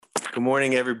Good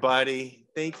morning, everybody.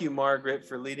 Thank you, Margaret,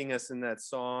 for leading us in that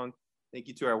song. Thank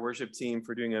you to our worship team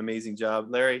for doing an amazing job.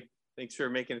 Larry, thanks for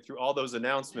making it through all those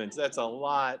announcements. That's a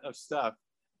lot of stuff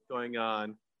going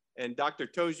on. And Dr.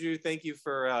 Toju, thank you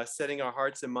for setting our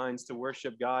hearts and minds to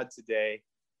worship God today.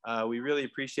 We really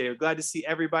appreciate it. We're glad to see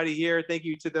everybody here. Thank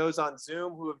you to those on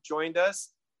Zoom who have joined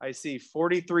us. I see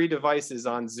 43 devices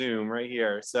on Zoom right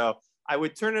here. So I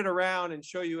would turn it around and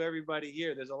show you everybody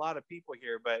here. There's a lot of people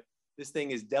here, but this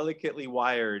thing is delicately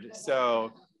wired.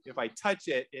 So if I touch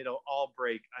it, it'll all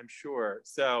break, I'm sure.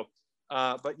 So,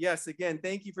 but yes, again,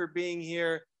 thank you for being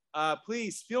here.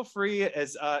 Please feel free,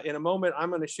 as in a moment, I'm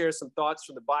going to share some thoughts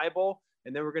from the Bible,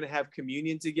 and then we're going to have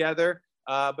communion together.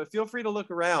 But feel free to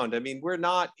look around. I mean, we're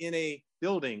not in a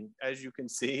building, as you can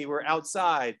see. We're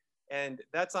outside, and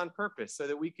that's on purpose so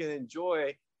that we can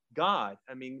enjoy God.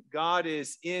 I mean, God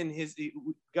is in his,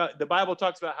 God, the Bible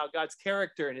talks about how God's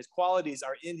character and his qualities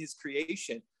are in his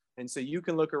creation. And so you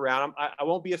can look around. I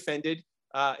won't be offended.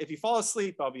 If you fall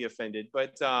asleep, I'll be offended.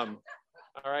 But all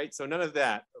right, so none of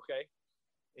that, okay?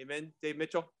 Amen, Dave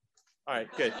Mitchell? All right,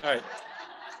 good, all right.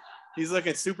 He's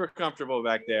looking super comfortable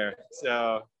back there.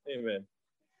 So, amen.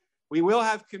 We will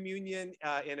have communion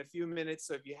in a few minutes.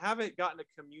 So if you haven't gotten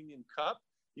a communion cup,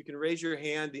 you can raise your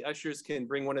hand. The ushers can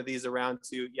bring one of these around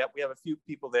to. Yep, we have a few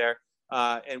people there,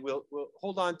 and we'll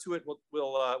hold on to it.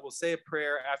 We'll say a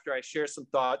prayer after I share some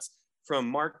thoughts from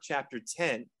Mark chapter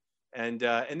 10, and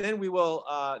then we'll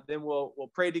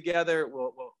pray together.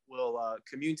 We'll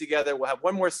commune together. We'll have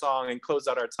one more song and close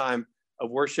out our time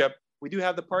of worship. We do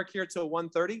have the park here till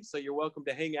 1:30, so you're welcome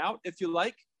to hang out if you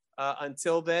like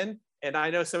until then. And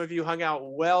I know some of you hung out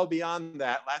well beyond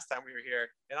that last time we were here.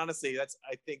 And honestly,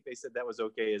 I think they said that was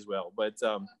okay as well. But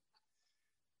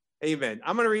amen.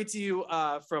 I'm going to read to you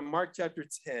from Mark chapter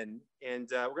 10. And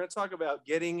we're going to talk about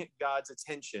getting God's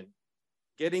attention.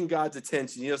 Getting God's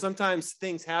attention. You know, sometimes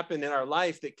things happen in our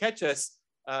life that catch us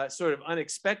sort of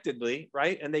unexpectedly,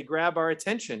 right? And they grab our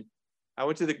attention. I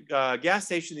went to the gas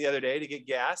station the other day to get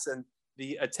gas. And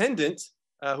the attendant,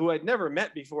 who I'd never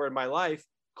met before in my life,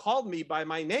 called me by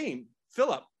my name,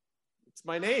 Philip. It's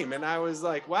my name. And I was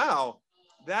like, wow,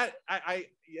 that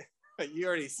you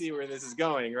already see where this is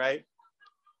going, right?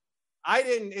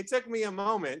 It took me a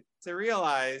moment to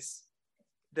realize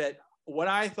that what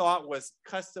I thought was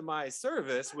customized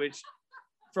service, which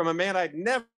from a man I'd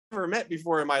never met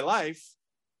before in my life,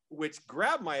 which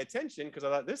grabbed my attention because I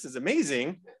thought this is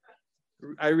amazing.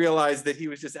 I realized that he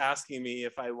was just asking me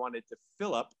if I wanted to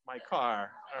fill up my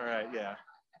car. All right, yeah.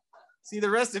 See,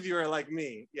 the rest of you are like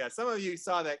me. Yeah, some of you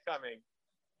saw that coming.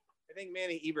 I think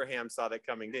Manny Abraham saw that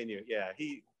coming, didn't you? Yeah,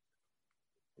 he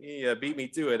beat me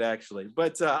to it, actually.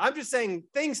 But I'm just saying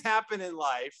things happen in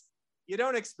life. You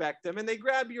don't expect them, and they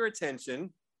grab your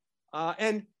attention.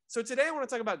 And so today I want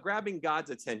to talk about grabbing God's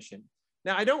attention.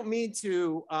 Now, I don't mean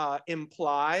to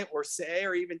imply or say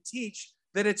or even teach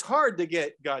that it's hard to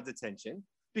get God's attention,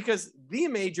 because the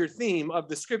major theme of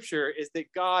the scripture is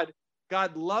that God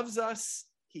loves us.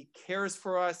 He cares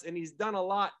for us, and he's done a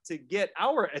lot to get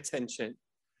our attention.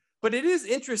 But it is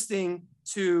interesting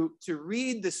to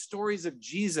read the stories of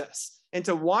Jesus and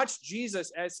to watch Jesus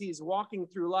as he's walking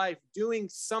through life, doing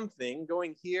something,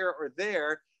 going here or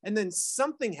there, and then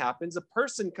something happens. A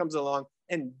person comes along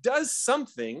and does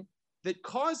something that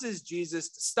causes Jesus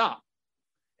to stop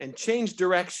and change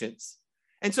directions.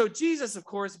 And so Jesus, of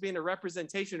course, being a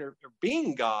representation or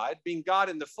being God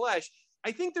in the flesh,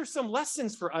 I think there's some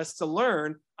lessons for us to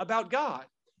learn about God,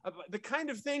 about the kind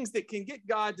of things that can get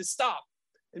God to stop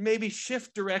and maybe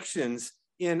shift directions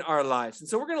in our lives. And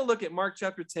so we're going to look at Mark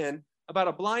chapter 10 about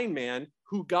a blind man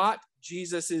who got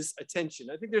Jesus's attention.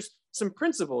 I think there's some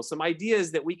principles, some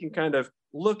ideas that we can kind of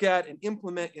look at and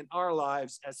implement in our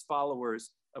lives as followers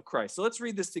of Christ. So let's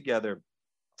read this together.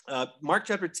 Mark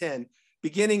chapter 10,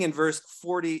 beginning in verse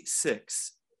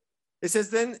 46. It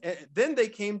says, then they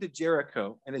came to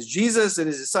Jericho, and as Jesus and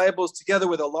his disciples, together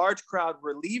with a large crowd,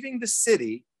 were leaving the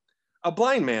city, a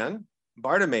blind man,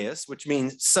 Bartimaeus, which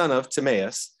means son of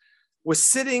Timaeus, was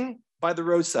sitting by the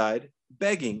roadside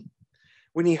begging.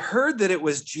 When he heard that it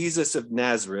was Jesus of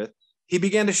Nazareth, he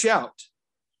began to shout,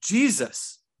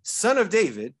 Jesus, son of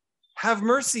David, have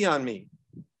mercy on me.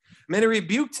 Many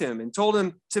rebuked him and told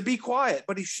him to be quiet,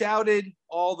 but he shouted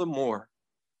all the more,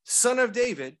 Son of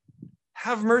David,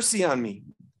 have mercy on me.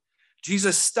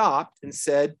 Jesus stopped and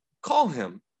said, call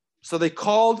him. So they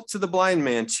called to the blind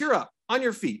man, cheer up, on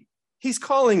your feet. He's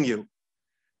calling you.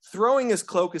 Throwing his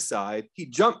cloak aside, he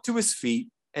jumped to his feet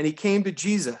and he came to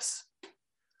Jesus.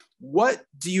 What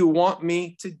do you want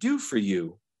me to do for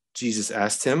you? Jesus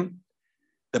asked him.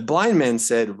 The blind man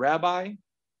said, Rabbi,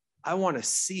 I want to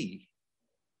see.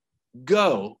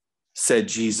 Go, said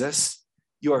Jesus.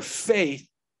 Your faith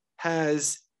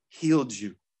has healed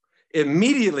you.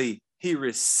 Immediately, he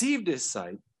received his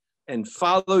sight and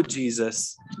followed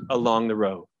Jesus along the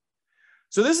road.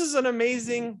 So this is an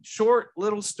amazing, short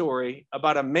little story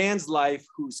about a man's life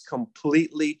who's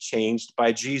completely changed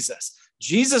by Jesus.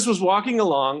 Jesus was walking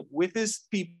along with his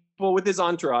people, with his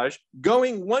entourage,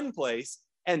 going one place,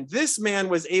 and this man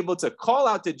was able to call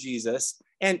out to Jesus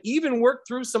and even work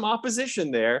through some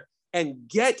opposition there and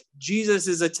get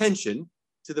Jesus's attention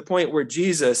to the point where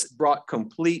Jesus brought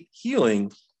complete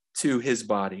healing to his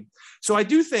body. So I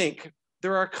do think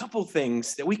there are a couple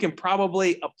things that we can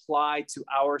probably apply to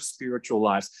our spiritual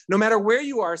lives. No matter where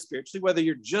you are spiritually, whether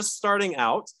you're just starting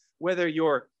out, whether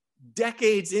you're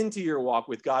decades into your walk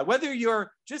with God, whether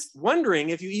you're just wondering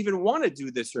if you even want to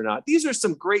do this or not, these are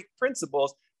some great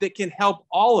principles that can help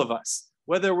all of us,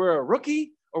 whether we're a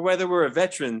rookie or whether we're a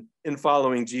veteran in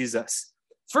following Jesus.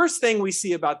 First thing we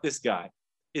see about this guy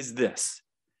is this.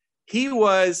 He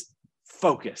was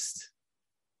focused.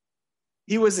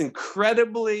 He was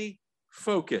incredibly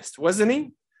focused, wasn't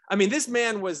he? I mean, this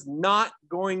man was not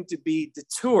going to be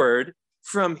detoured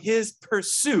from his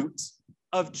pursuit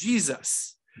of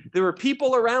Jesus. There were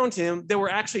people around him that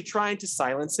were actually trying to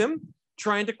silence him,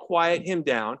 trying to quiet him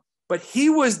down, but he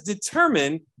was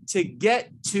determined to get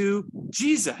to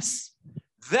Jesus.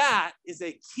 That is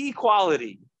a key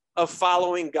quality of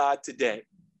following God today.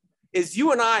 Is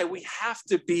you and I, we have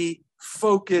to be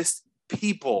focused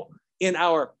people in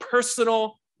our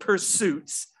personal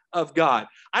pursuits of God.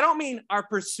 I don't mean our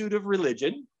pursuit of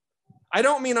religion. I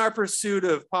don't mean our pursuit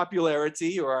of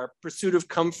popularity or our pursuit of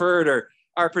comfort or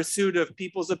our pursuit of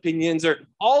people's opinions or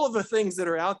all of the things that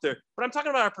are out there. But I'm talking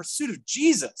about our pursuit of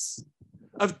Jesus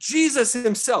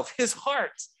himself, his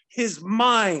heart, his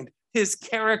mind, his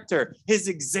character, his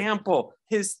example,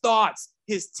 his thoughts,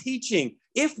 his teaching.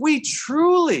 If we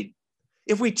truly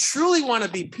want to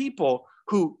be people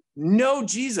who know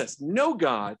Jesus, know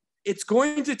God, it's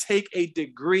going to take a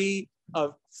degree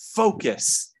of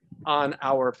focus on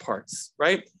our parts,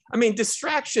 right? I mean,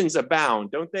 distractions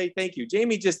abound, don't they? Thank you.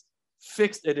 Jamie just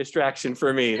fixed a distraction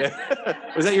for me.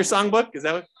 Was that your songbook? Is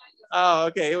that what? Oh,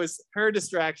 okay. It was her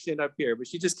distraction up here, but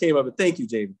she just came up. Thank you,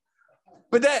 Jamie.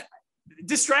 But that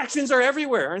distractions are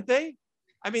everywhere, aren't they?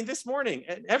 I mean, this morning,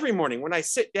 every morning when I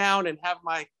sit down and have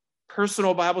my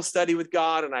personal Bible study with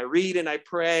God and I read and I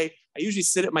pray, I usually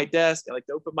sit at my desk. I like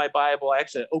to open my Bible. I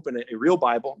actually open a real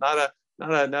Bible, not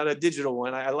a digital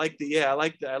one. I like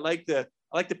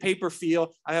the paper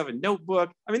feel. I have a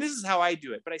notebook. I mean, this is how I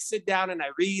do it. But I sit down and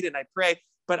I read and I pray.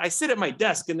 But I sit at my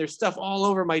desk and there's stuff all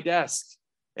over my desk.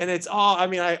 And it's all, I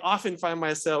mean, I often find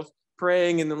myself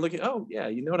praying and then looking, oh yeah,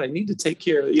 you know what? I need to take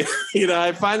care of you.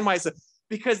 I find myself,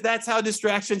 because that's how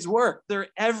distractions work. They're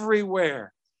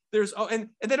everywhere. And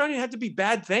they don't even have to be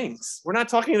bad things. We're not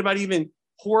talking about even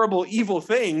horrible, evil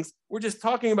things. We're just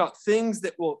talking about things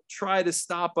that will try to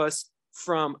stop us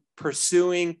from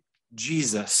pursuing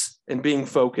Jesus and being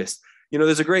focused. You know,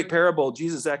 there's a great parable.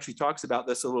 Jesus actually talks about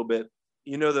this a little bit.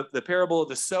 You know, the parable of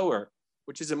the sower,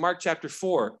 which is in Mark chapter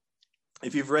 4.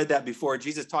 If you've read that before,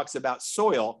 Jesus talks about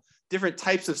soil, different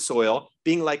types of soil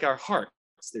being like our hearts.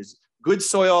 There's good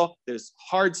soil, there's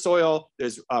hard soil,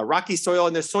 there's rocky soil,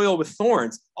 and there's soil with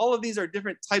thorns. All of these are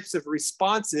different types of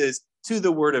responses to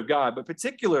the word of God. But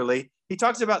particularly, he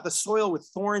talks about the soil with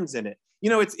thorns in it.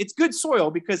 You know, it's good soil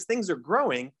because things are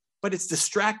growing, but it's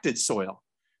distracted soil.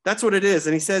 That's what it is.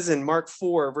 And he says in Mark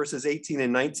 4, verses 18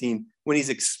 and 19, when he's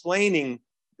explaining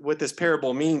what this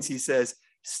parable means, he says,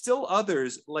 still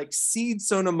others, like seed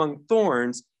sown among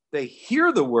thorns, they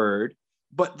hear the word,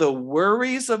 but the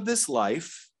worries of this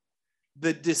life,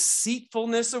 the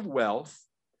deceitfulness of wealth,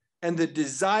 and the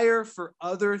desire for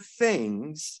other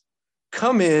things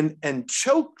come in and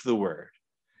choke the word,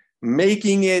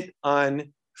 making it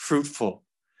unfruitful.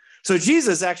 So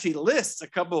Jesus actually lists a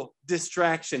couple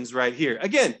distractions right here.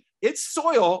 Again, it's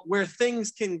soil where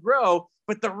things can grow,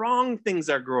 but the wrong things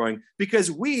are growing because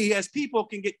we as people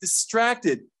can get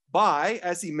distracted by,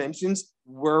 as he mentions,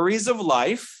 worries of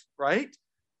life, right?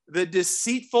 The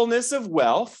deceitfulness of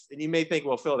wealth. And you may think,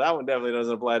 well, Phil, that one definitely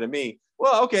doesn't apply to me.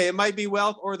 Well, okay, it might be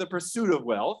wealth or the pursuit of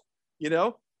wealth, you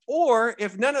know? Or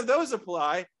if none of those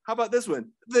apply, how about this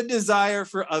one? The desire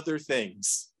for other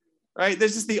things, right?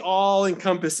 There's just the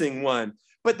all-encompassing one.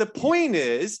 But the point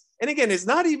is, and again, it's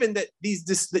not even that these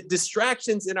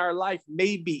distractions in our life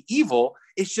may be evil.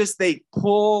 It's just they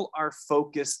pull our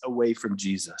focus away from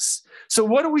Jesus. So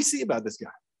what do we see about this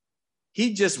guy?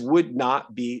 He just would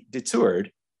not be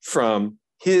detoured from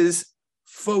his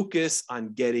focus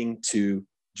on getting to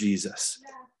Jesus.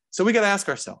 So we got to ask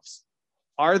ourselves,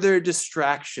 Are there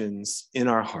distractions in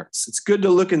our hearts? It's good to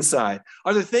look inside.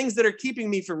 Are there things that are keeping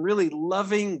me from really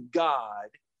loving God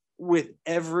with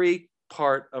every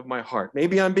part of my heart?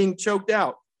 Maybe I'm being choked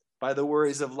out by the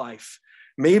worries of life.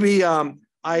 Maybe I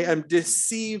am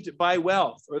deceived by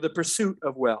wealth or the pursuit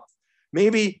of wealth.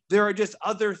 Maybe there are just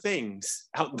other things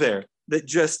out there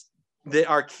that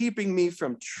are keeping me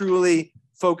from truly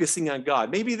focusing on God.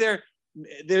 Maybe there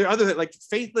are other, like,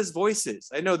 faithless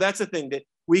voices. I know that's a thing that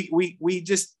we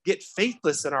just get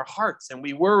faithless in our hearts, and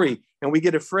we worry and we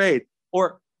get afraid.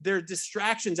 Or there are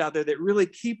distractions out there that really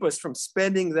keep us from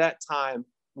spending that time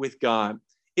with God.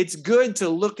 It's good to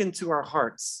look into our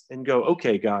hearts and go,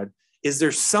 okay, God, is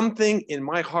there something in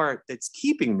my heart that's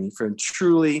keeping me from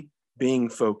truly being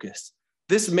focused?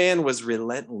 This man was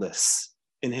relentless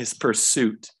in his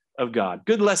pursuit of God.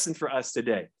 Good lesson for us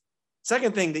today.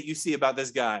 Second thing that you see about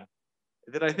this guy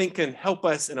that I think can help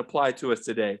us and apply to us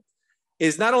today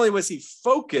is not only was he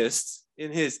focused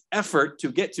in his effort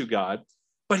to get to God,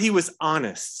 but he was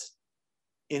honest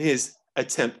in his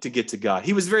attempt to get to God.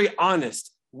 He was very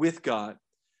honest with God.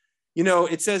 You know,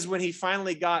 it says when he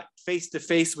finally got face to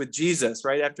face with Jesus,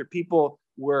 right after people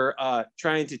were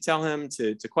trying to tell him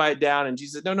to quiet down, and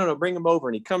Jesus said, no, bring him over.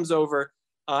 And he comes over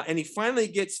and he finally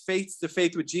gets face to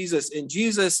face with Jesus. And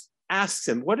Jesus asks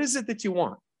him, what is it that you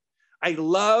want? I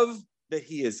love that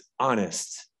he is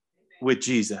honest with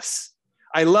Jesus.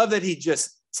 I love that he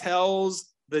just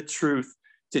tells the truth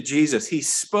to Jesus. He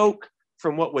spoke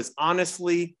from what was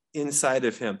honestly inside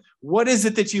of him. What is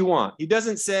it that you want? He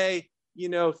doesn't say,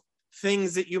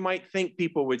 things that you might think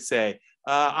people would say.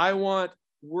 I want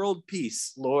world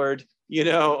peace, Lord,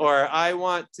 or I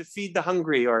want to feed the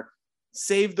hungry, or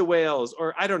save the whales,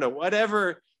 or I don't know,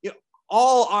 whatever.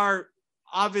 All are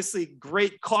obviously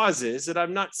great causes, and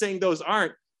I'm not saying those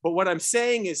aren't. But what I'm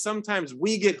saying is sometimes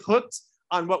we get hooked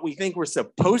on what we think we're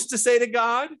supposed to say to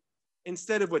God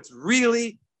instead of what's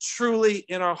really, truly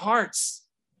in our hearts.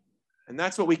 And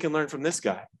that's what we can learn from this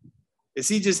guy, is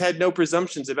he just had no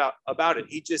presumptions about it.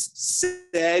 He just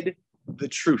said the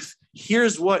truth.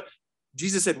 Here's what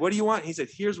Jesus said. What do you want? He said,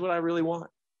 here's what I really want.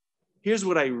 Here's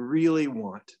what I really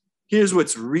want. Here's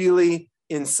what's really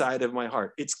inside of my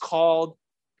heart. It's called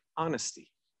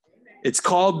honesty. It's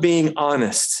called being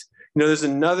honest. There's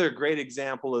another great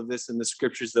example of this in the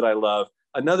scriptures that I love.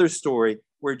 Another story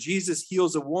where Jesus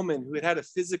heals a woman who had had a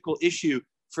physical issue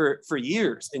for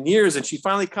years and years. And she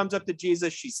finally comes up to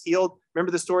Jesus. She's healed.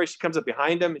 Remember the story? She comes up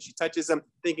behind him and she touches him,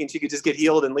 thinking she could just get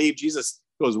healed and leave. Jesus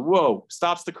goes, whoa,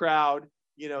 stops the crowd,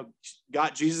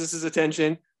 got Jesus's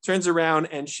attention, turns around,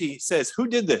 and she says, who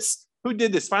did this? Who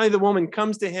did this? Finally, the woman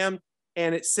comes to him,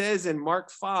 and it says in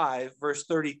Mark 5, verse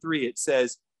 33, it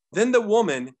says, then the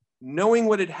woman, knowing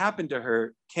what had happened to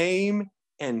her, came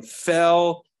and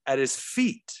fell at his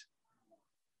feet,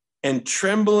 and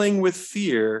trembling with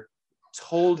fear,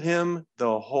 told him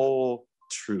the whole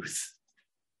truth.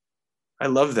 I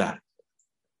love that.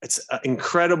 It's an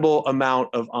incredible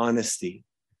amount of honesty.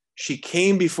 She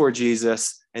came before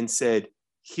Jesus and said,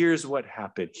 here's what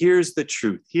happened. Here's the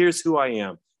truth. Here's who I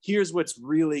am. Here's what's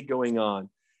really going on.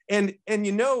 And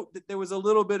that there was a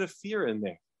little bit of fear in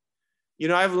there.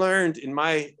 I've learned in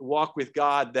my walk with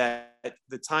God that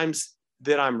the times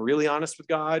that I'm really honest with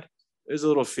God, there's a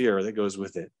little fear that goes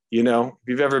with it. If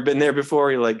you've ever been there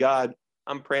before, you're like, God,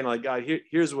 I'm praying like, God,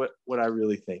 here's what I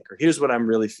really think, or here's what I'm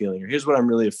really feeling, or here's what I'm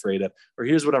really afraid of, or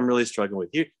here's what I'm really struggling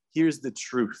with. Here's the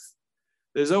truth.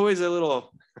 There's always a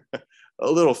little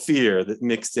fear that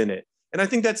mixed in it. And I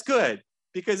think that's good,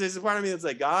 because there's a part of me that's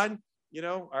like, God,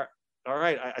 all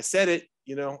right, I said it,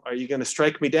 are you going to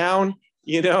strike me down?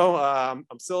 I'm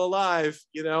still alive,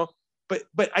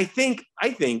 but I think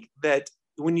that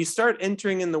when you start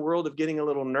entering in the world of getting a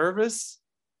little nervous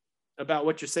about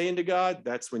what you're saying to God,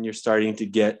 that's when you're starting to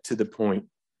get to the point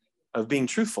of being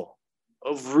truthful,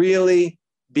 of really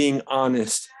being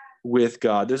honest with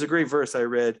God. There's a great verse I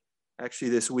read actually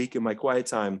this week in my quiet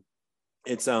time.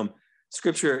 It's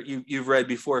scripture you've read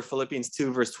before, Philippians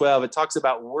 2, verse 12. It talks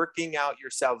about working out your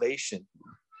salvation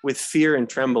with fear and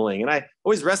trembling. And I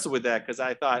always wrestled with that, because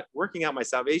I thought working out my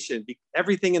salvation,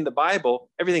 everything in the Bible,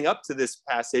 everything up to this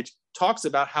passage talks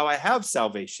about how I have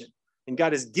salvation and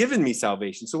God has given me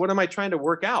salvation. So what am I trying to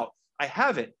work out? I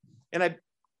have it. And I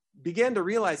began to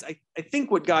realize, I think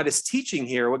what God is teaching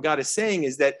here, what God is saying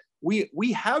is that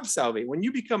we have salvation. When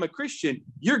you become a Christian,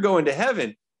 you're going to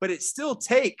heaven, but it still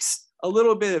takes a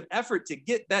little bit of effort to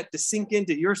get that to sink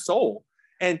into your soul,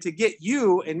 and to get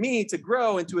you and me to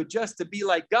grow and to adjust to be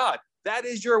like God. That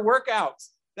is your workout.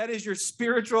 That is your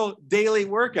spiritual daily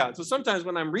workout. So sometimes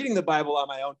when I'm reading the Bible on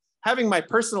my own, having my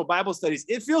personal Bible studies,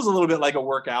 it feels a little bit like a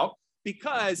workout,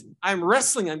 because I'm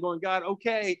wrestling. I'm going, God,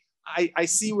 okay, I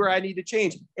see where I need to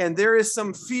change. And there is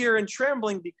some fear and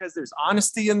trembling because there's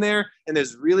honesty in there, and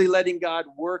there's really letting God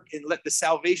work and let the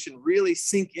salvation really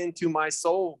sink into my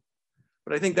soul.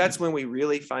 But I think that's when we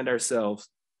really find ourselves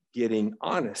getting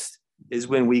honest, is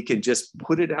when we can just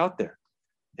put it out there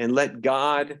and let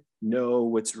God know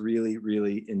what's really,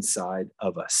 really inside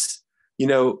of us. You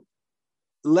know,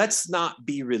 let's not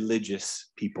be religious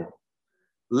people.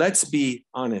 Let's be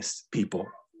honest people.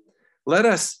 Let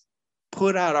us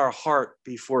put out our heart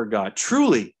before God.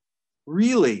 Truly,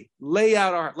 really lay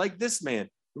out our, like this man,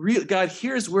 God,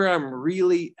 here's where I'm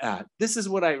really at. This is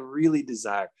what I really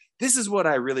desire. This is what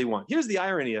I really want. Here's the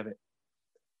irony of it.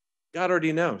 God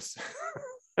already knows.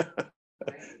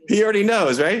 He already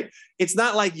knows, right? It's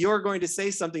not like you're going to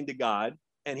say something to God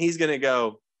and he's going to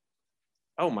go,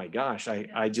 oh my gosh,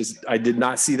 I did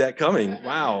not see that coming.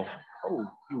 Wow. Oh,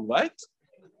 you what?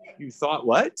 You thought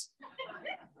what?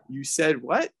 You said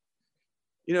what?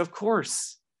 You know, of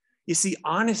course. You see,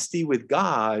 honesty with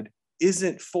God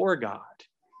isn't for God.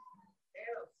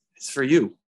 It's for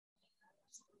you.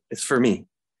 It's for me.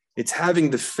 It's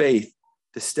having the faith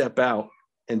to step out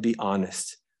and be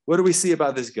honest. What do we see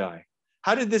about this guy?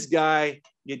 How did this guy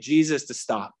get Jesus to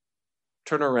stop,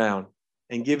 turn around,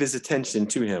 and give his attention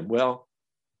to him? Well,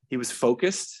 he was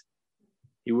focused.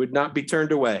 He would not be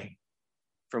turned away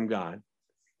from God.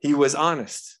 He was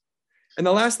honest. And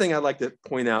the last thing I'd like to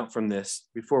point out from this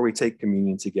before we take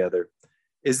communion together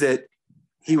is that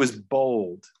he was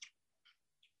bold.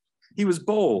 He was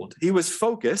bold. He was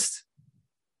focused.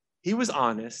 He was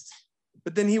honest,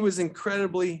 but then he was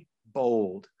incredibly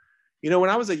bold. You know, when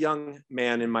I was a young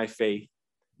man in my faith,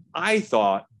 I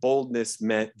thought boldness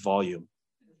meant volume.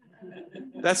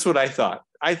 That's what I thought.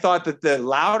 I thought that the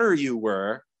louder you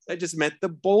were, that just meant the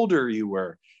bolder you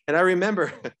were. And I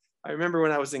remember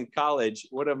when I was in college,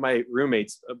 one of my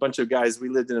roommates, a bunch of guys, we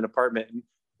lived in an apartment, and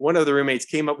one of the roommates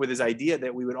came up with this idea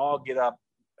that we would all get up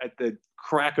at the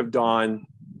crack of dawn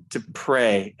to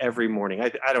pray every morning.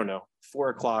 I don't know, 4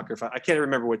 o'clock or 5. I can't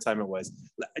remember what time it was.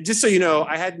 Just so you know,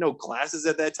 I had no classes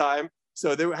at that time,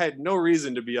 so I had no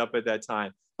reason to be up at that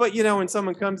time. But, you know, when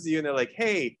someone comes to you and they're like,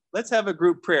 hey, let's have a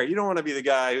group prayer, you don't want to be the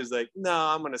guy who's like, no,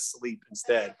 I'm going to sleep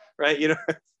instead, right? You know,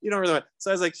 you don't really want. So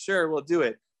I was like, sure, we'll do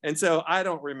it. And so I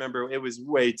don't remember, it was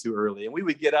way too early. And we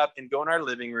would get up and go in our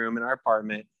living room in our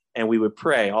apartment, and we would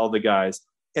pray, all the guys.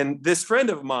 And this friend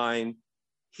of mine,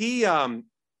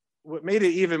 what made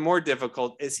it even more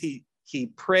difficult is he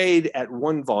prayed at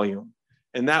one volume,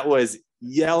 and that was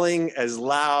yelling as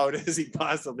loud as he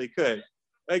possibly could.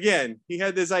 Again, he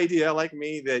had this idea, like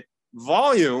me, that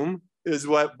volume is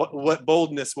what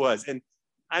boldness was. And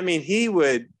I mean, he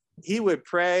would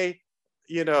pray,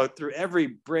 you know, through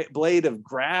every blade of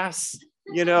grass,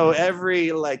 you know,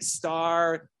 every like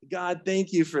star. God,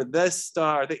 thank you for this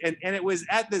star. And it was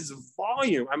at this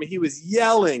volume. I mean, he was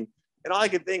yelling, and all I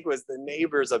could think was the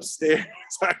neighbors upstairs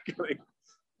are going to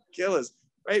kill us,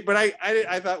 right? But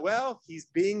I thought, well, he's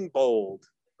being bold,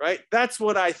 right? That's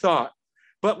what I thought.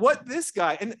 But what this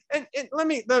guy, and let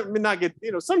me not get,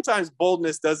 you know, sometimes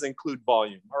boldness does include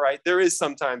volume, all right? There is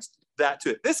sometimes that to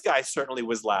it. This guy certainly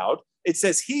was loud. It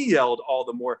says he yelled all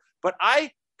the more, but I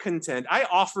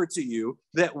offer to you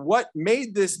that what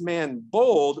made this man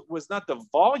bold was not the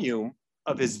volume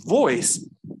of his voice,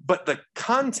 but the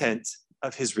content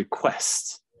of his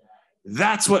request.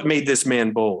 That's what made this man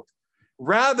bold.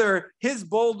 Rather, his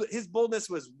boldness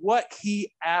was what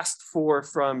he asked for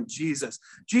from Jesus.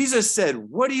 Jesus said,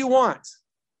 what do you want?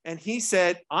 And he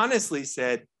said, honestly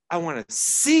said, I want to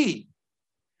see.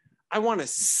 I want to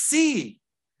see.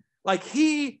 Like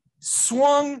he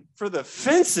swung for the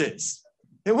fences.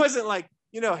 It wasn't like,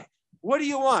 you know, what do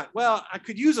you want? Well, I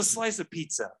could use a slice of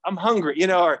pizza. I'm hungry, you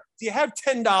know, or do you have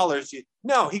 $10?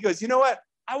 No, he goes, you know what?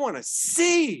 I want to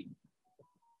see.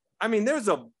 I mean, there's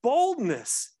a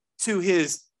boldness to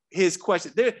his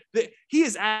question. He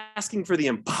is asking for the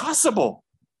impossible.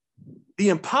 The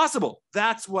impossible.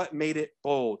 That's what made it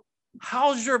bold.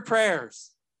 How's your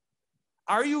prayers?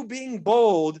 Are you being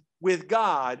bold with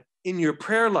God in your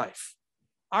prayer life?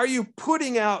 Are you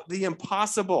putting out the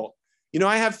impossible? You know,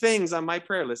 I have things on my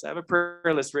prayer list. I have a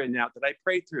prayer list written out that I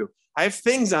pray through. I have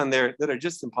things on there that are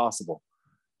just impossible.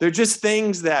 They're just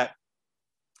things that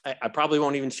I probably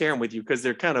won't even share them with you because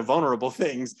they're kind of vulnerable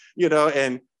things, you know,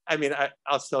 and I mean,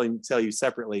 I'll tell you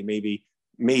separately,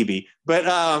 maybe, but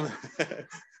I'm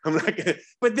not gonna.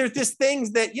 But there's just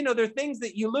things that, you know, there are things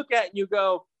that you look at and you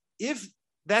go, if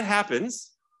that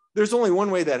happens, there's only one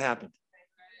way that happened.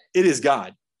 It is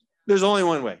God. There's only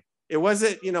one way. It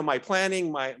wasn't, you know, my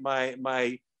planning,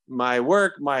 my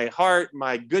work, my heart,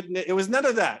 my goodness. It was none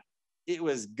of that. it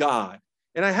was God.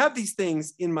 And I have these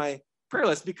things in my prayer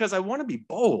list because I want to be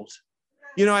bold.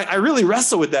 You know, I really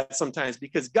wrestle with that sometimes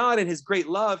because God in his great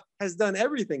love has done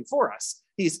everything for us.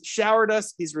 He's showered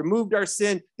us. He's removed our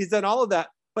sin. He's done all of that.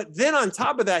 But then on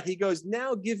top of that, he goes,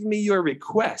 now give me your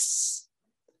requests.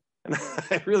 And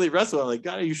I really wrestle. I'm like,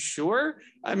 God, are you sure?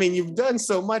 I mean, you've done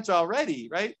so much already,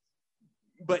 right?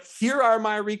 But here are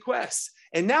my requests.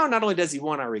 And now not only does he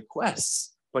want our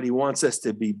requests, but he wants us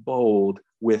to be bold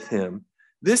with him.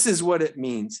 This is what it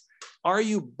means. Are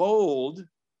you bold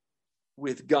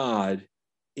with God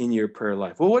in your prayer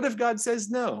life? Well, what if God says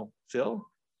no, Phil?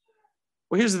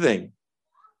 Well, here's the thing.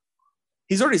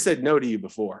 He's already said no to you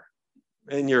before,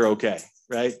 and you're okay,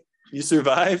 right? You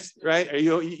survived, right?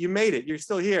 You made it. You're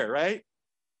still here, right?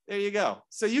 There you go.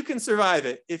 So you can survive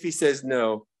it if he says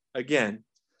no again.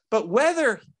 But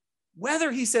whether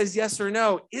he says yes or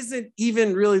no isn't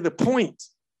even really the point.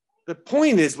 The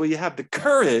point is, will you have the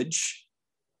courage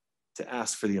to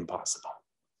ask for the impossible?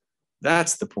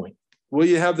 That's the point. Will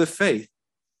you have the faith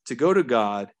to go to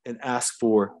God and ask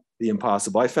for the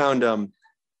impossible? I found,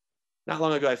 not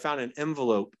long ago, I found an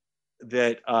envelope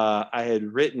that I had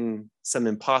written some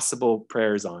impossible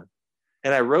prayers on.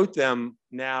 And I wrote them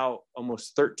now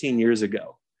almost 13 years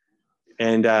ago.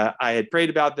 And I had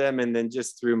prayed about them, and then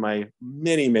just through my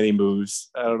many, many moves,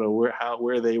 I don't know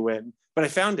where they went, but I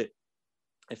found it.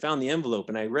 I found the envelope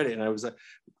and I read it, and I was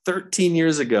 13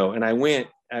 years ago, and I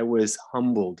was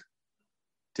humbled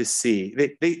to see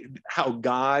how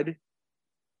God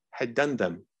had done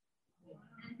them.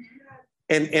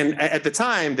 And at the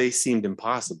time, they seemed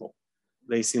impossible.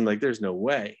 They seemed like there's no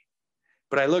way.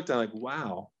 But I looked, I'm like,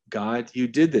 wow, God, you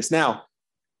did this. Now,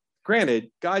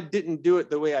 granted, God didn't do it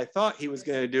the way I thought he was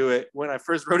going to do it when I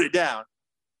first wrote it down.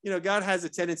 You know, God has a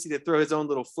tendency to throw his own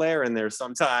little flair in there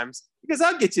sometimes, because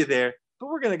I'll get you there, but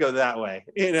we're going to go that way.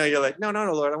 You know, you're like, no,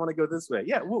 Lord, I want to go this way.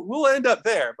 Yeah, we'll end up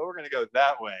there, but we're going to go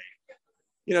that way.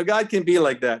 You know, God can be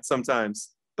like that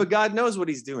sometimes, but God knows what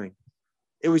he's doing.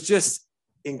 It was just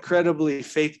incredibly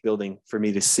faith building for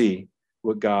me to see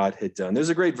what God had done. There's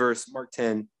a great verse, Mark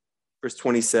 10, verse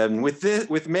 27.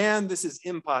 With man, this is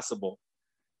impossible,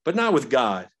 but not with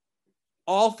God.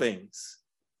 All things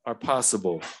are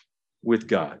possible with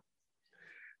God.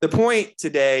 The point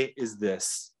today is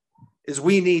this, is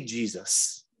we need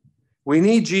Jesus. We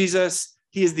need Jesus.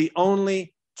 He is the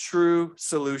only true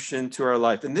solution to our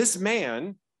life. And this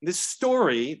man, this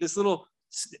story, this little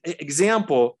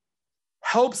example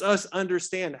helps us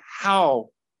understand how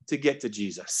to get to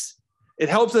Jesus. It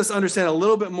helps us understand a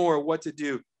little bit more what to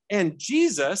do. And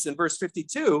Jesus, in verse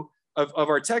 52 of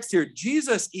our text here,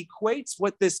 Jesus equates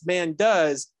what this man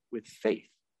does with faith.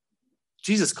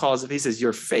 Jesus calls it, he says,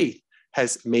 your faith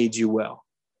has made you well.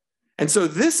 And so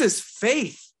this is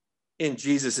faith in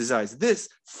Jesus's eyes. This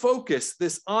focus,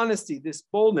 this honesty, this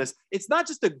boldness, it's not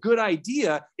just a good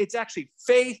idea, it's actually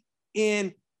faith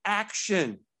in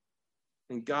action.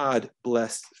 And God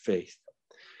blessed faith.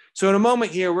 So in a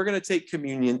moment here, we're going to take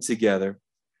communion together.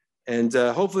 And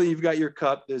hopefully you've got your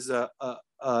cup. There's a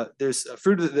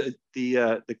fruit of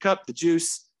the cup, the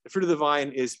juice. The fruit of the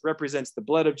vine represents the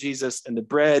blood of Jesus, and the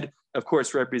bread, of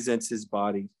course, represents his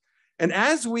body. And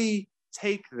as we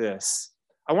take this,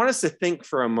 I want us to think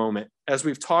for a moment, as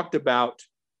we've talked about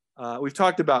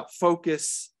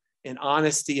focus and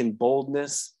honesty and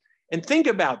boldness, and think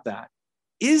about that.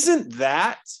 Isn't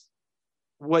that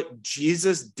what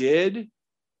Jesus did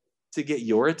to get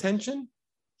your attention?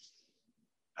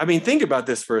 I mean, think about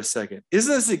this for a second.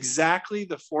 Isn't this exactly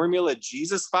the formula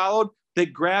Jesus followed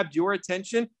that grabbed your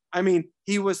attention? I mean,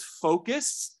 he was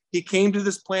focused. He came to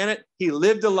this planet. He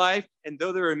lived a life. And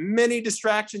though there are many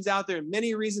distractions out there,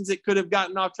 many reasons it could have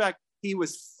gotten off track, he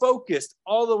was focused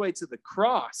all the way to the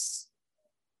cross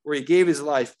where he gave his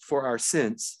life for our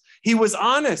sins. He was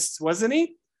honest, wasn't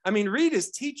he? I mean, read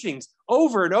his teachings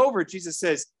over and over. Jesus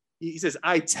says,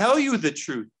 I tell you the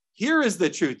truth. Here is the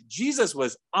truth. Jesus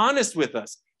was honest with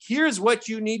us. Here's what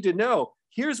you need to know.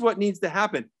 Here's what needs to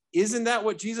happen. Isn't that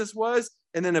what Jesus was?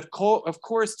 And then, of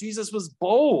course, Jesus was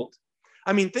bold.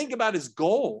 I mean, think about his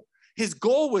goal. His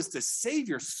goal was to save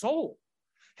your soul.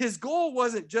 His goal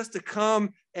wasn't just to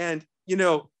come and,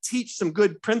 teach some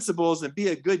good principles and be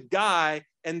a good guy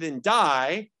and then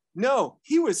die. No,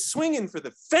 he was swinging for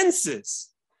the fences.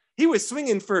 He was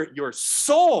swinging for your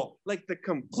soul, like the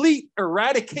complete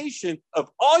eradication of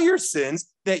all your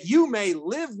sins, that you may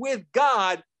live with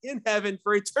God in heaven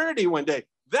for eternity one day.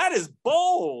 That is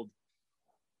bold.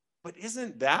 But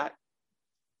isn't that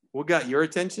what got your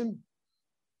attention?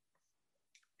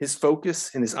 His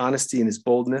focus and his honesty and his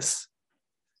boldness.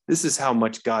 This is how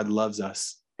much God loves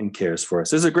us and cares for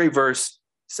us. There's a great verse,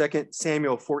 2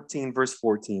 Samuel 14, verse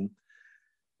 14.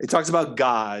 It talks about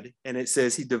God, and it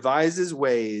says he devises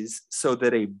ways so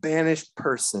that a banished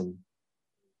person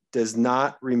does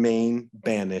not remain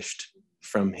banished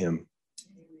from him.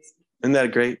 Isn't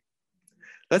that great?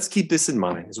 Let's keep this in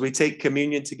mind as we take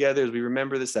communion together, as we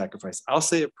remember the sacrifice. I'll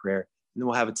say a prayer, and then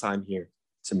we'll have a time here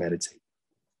to meditate.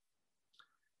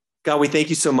 God, we thank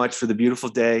you so much for the beautiful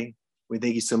day. We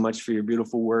thank you so much for your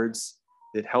beautiful words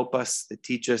that help us, that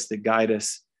teach us, that guide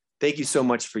us. Thank you so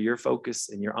much for your focus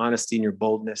and your honesty and your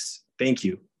boldness. Thank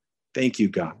you. Thank you,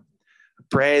 God. I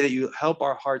pray that you help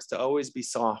our hearts to always be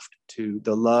soft to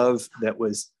the love that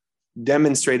was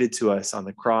demonstrated to us on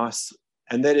the cross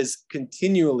and that is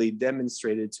continually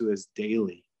demonstrated to us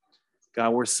daily.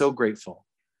 God, we're so grateful.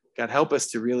 God, help us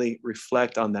to really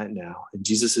reflect on that now. In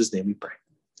Jesus' name we pray.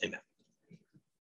 Amen.